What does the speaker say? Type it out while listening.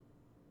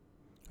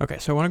Okay,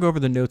 so I want to go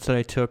over the notes that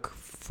I took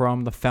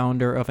from the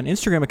founder of an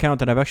Instagram account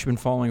that I've actually been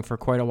following for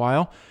quite a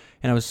while,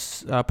 and I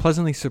was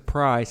pleasantly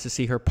surprised to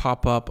see her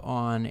pop up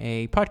on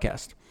a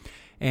podcast.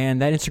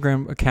 And that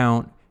Instagram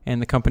account and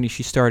the company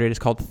she started is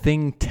called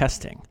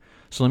Thingtesting.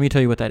 So let me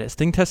tell you what that is.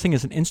 Thingtesting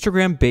is an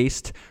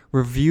Instagram-based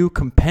review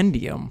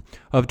compendium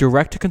of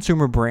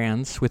direct-to-consumer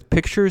brands with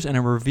pictures and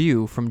a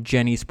review from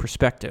Jenny's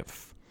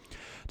perspective.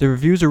 The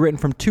reviews are written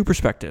from two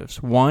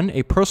perspectives. One,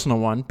 a personal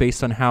one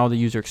based on how the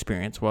user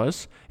experience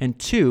was, and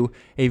two,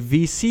 a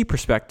VC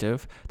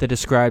perspective that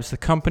describes the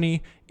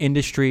company,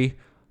 industry,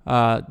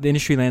 the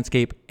industry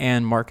landscape,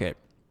 and market.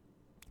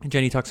 And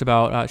Jenny talks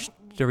about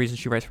the reason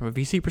she writes from a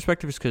VC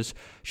perspective is because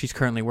she's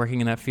currently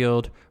working in that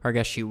field, or I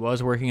guess she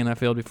was working in that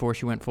field before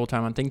she went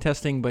full-time on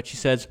Thingtesting, but she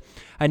says,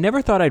 I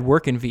never thought I'd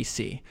work in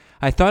VC.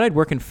 I thought I'd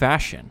work in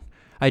fashion.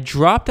 I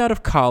dropped out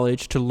of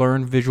college to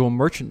learn visual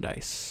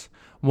merchandise.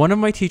 One of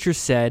my teachers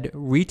said,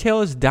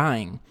 retail is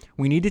dying.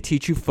 We need to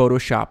teach you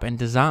Photoshop and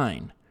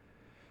design.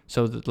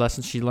 So the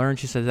lessons she learned,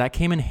 she said, that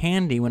came in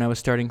handy when I was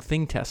starting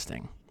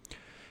Thingtesting.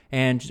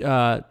 And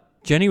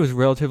Jenny was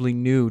relatively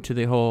new to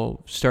the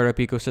whole startup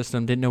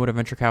ecosystem, didn't know what a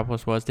venture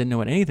capitalist was, didn't know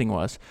what anything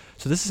was.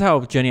 So this is how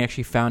Jenny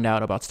actually found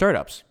out about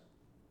startups.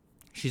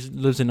 She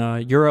lives in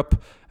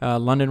Europe,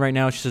 London right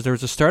now. She says, there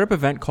was a startup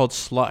event called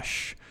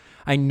Slush.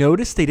 I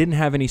noticed they didn't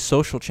have any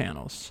social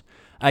channels.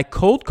 I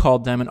cold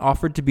called them and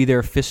offered to be their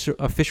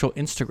official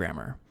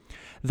Instagrammer.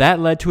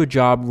 That led to a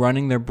job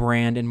running their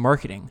brand and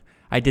marketing.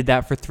 I did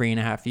that for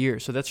 3.5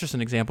 years. So that's just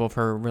an example of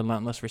her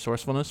relentless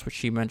resourcefulness, which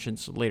she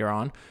mentions later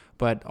on.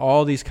 But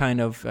all these kind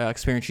of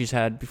experience she's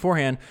had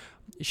beforehand,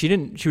 she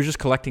was just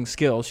collecting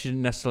skills. She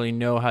didn't necessarily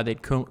know how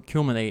they'd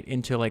culminate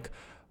into like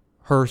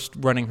her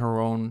running her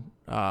own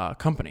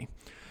company.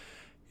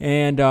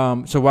 And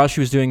so while she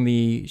was the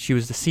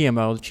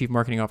CMO, the Chief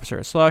Marketing Officer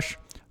at Slush,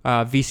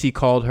 VC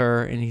called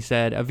her and he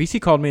said, a VC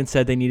called me and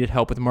said they needed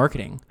help with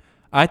marketing.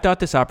 I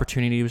thought this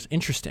opportunity was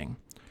interesting.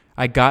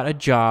 I got a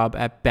job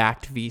at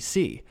Backed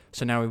VC.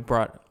 So now we've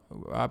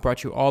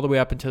brought you all the way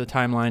up into the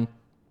timeline.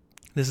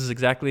 This is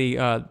exactly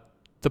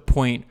the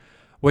point,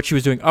 what she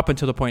was doing up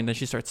until the point that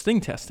she starts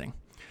Thingtesting.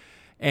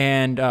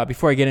 And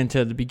before I get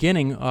into the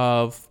beginning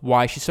of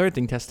why she started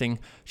Thingtesting,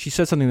 she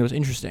said something that was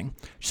interesting.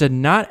 She said,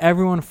 not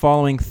everyone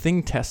following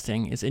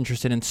Thingtesting is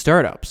interested in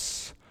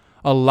startups.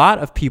 A lot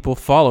of people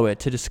follow it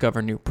to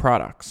discover new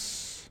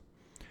products.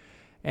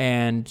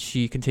 And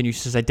she continues,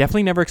 she says, I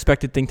definitely never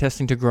expected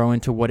Thingtesting to grow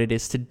into what it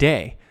is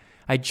today.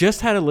 I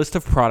just had a list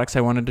of products I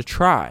wanted to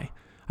try.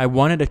 I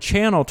wanted a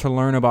channel to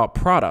learn about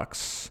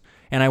products,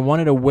 and I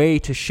wanted a way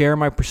to share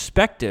my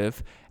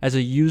perspective as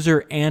a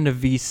user and a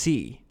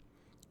VC.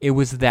 It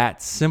was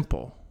that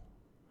simple.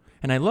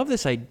 And I love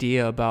this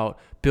idea about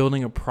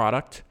building a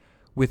product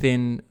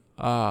within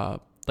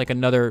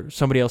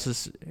somebody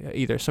else's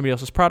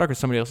product or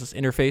somebody else's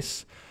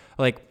interface.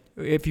 Like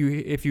if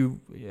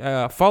you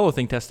follow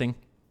Thingtesting,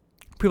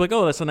 people are like,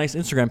 oh, that's a nice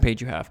Instagram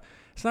page you have.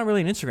 It's not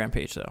really an Instagram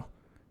page though.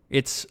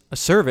 It's a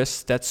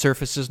service that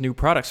surfaces new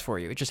products for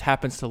you. It just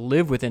happens to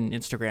live within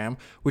Instagram,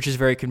 which is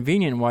very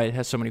convenient why it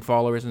has so many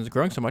followers and is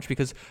growing so much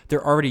because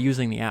they're already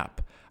using the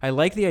app. I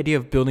like the idea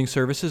of building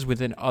services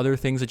within other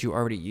things that you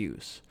already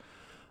use.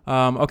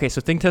 Okay,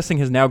 so Thingtesting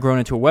has now grown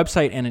into a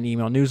website and an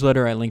email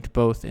newsletter. I linked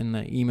both in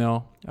the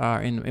email,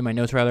 in my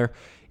notes rather,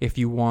 if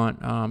you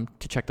want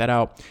to check that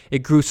out. It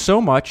grew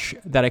so much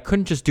that I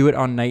couldn't just do it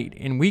on night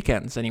and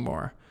weekends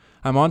anymore.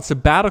 I'm on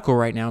sabbatical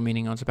right now,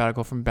 meaning on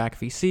sabbatical from Back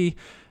VC,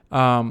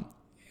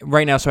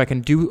 right now, so I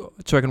can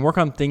work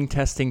on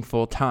Thingtesting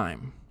full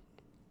time.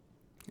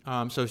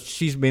 So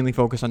she's mainly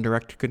focused on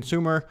direct to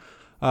consumer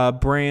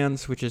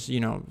brands, which is,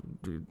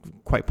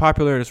 quite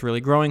popular and it's really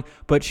growing.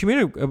 But she made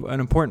an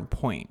important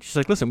point. She's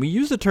like, listen, we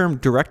use the term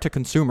direct to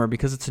consumer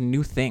because it's a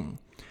new thing.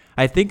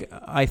 I think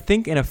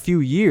in a few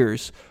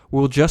years,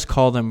 we'll just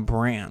call them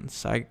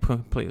brands. I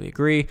completely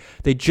agree.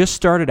 They just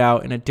started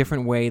out in a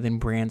different way than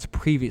brands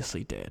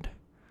previously did.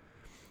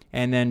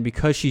 And then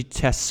because she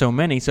tests so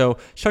many, so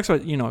she talks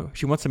about,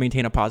 she wants to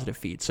maintain a positive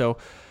feed. So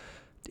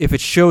if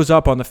it shows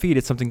up on the feed,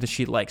 it's something that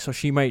she likes. So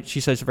she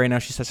says right now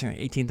she's testing like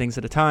 18 things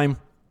at a time.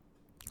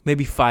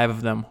 Maybe 5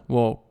 of them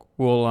will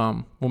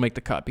make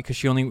the cut because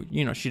she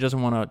only, she doesn't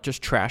want to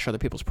just trash other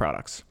people's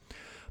products.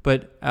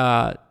 But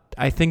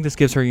I think this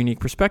gives her a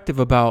unique perspective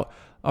about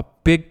a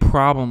big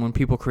problem when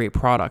people create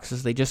products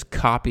is they just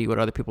copy what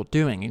other people are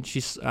doing. And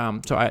she's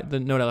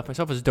the note I left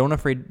myself is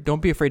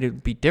don't be afraid to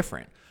be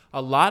different.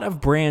 A lot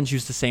of brands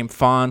use the same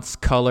fonts,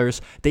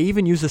 colors. They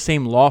even use the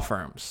same law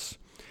firms.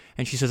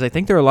 And she says, I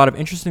think there are a lot of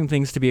interesting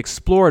things to be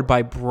explored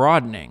by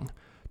broadening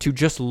to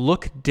just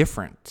look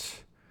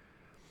different.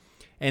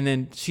 And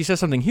then she says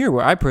something here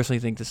where I personally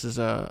think this is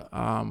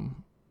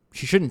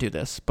she shouldn't do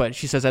this, but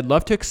she says, I'd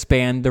love to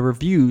expand the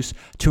reviews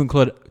to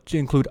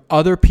include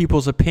other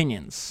people's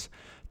opinions,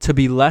 to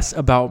be less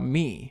about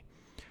me.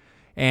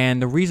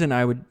 And the reason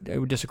I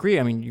would disagree,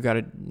 you got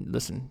to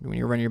listen, when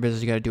you're running your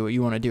business, you got to do what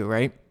you want to do,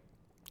 right?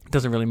 It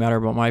doesn't really matter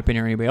about my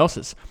opinion or anybody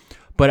else's.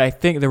 But I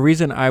think the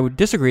reason I would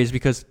disagree is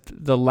because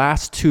the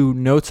last 2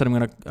 notes that I'm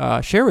going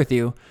to share with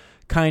you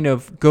kind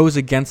of goes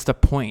against the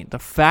point. The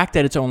fact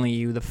that it's only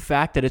you, the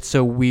fact that it's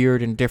so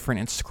weird and different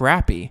and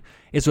scrappy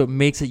is what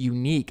makes it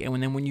unique.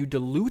 And then when you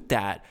dilute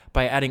that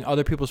by adding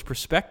other people's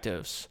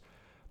perspectives,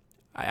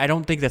 I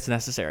don't think that's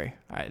necessary.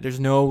 There's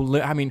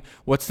no, I mean,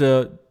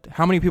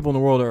 how many people in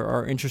the world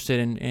are interested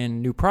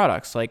in new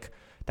products? Like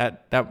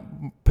that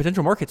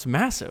potential market's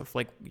massive.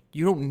 Like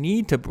you don't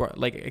need to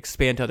like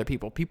expand to other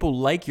people. People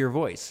like your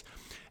voice.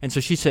 And so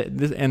she said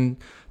this, and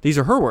these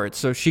are her words.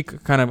 So she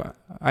kind of,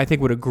 I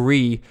think, would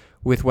agree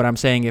with what I'm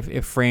saying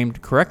if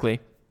framed correctly,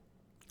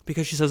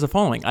 because she says the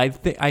following: I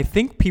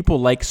think people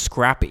like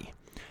scrappy.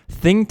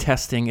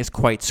 Thingtesting is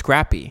quite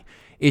scrappy.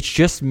 It's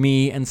just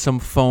me and some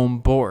foam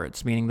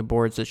boards, meaning the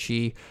boards that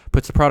she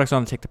puts the products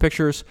on to take the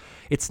pictures.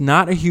 It's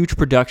not a huge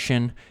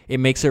production. It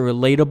makes it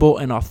relatable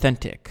and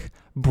authentic.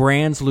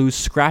 Brands lose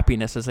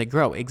scrappiness as they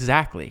grow.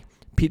 Exactly.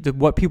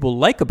 What people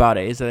like about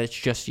it is that it's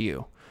just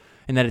you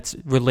and that it's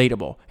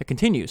relatable. It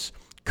continues.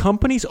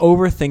 Companies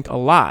overthink a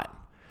lot.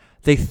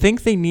 They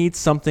think they need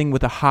something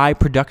with a high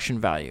production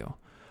value.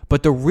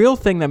 But the real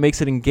thing that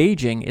makes it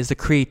engaging is the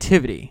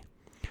creativity.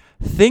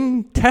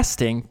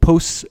 Thingtesting's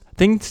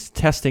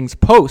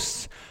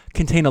posts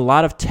contain a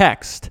lot of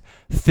text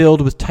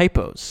filled with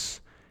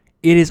typos.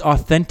 It is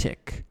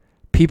authentic.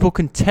 People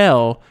can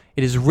tell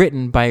it is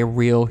written by a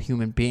real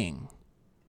human being.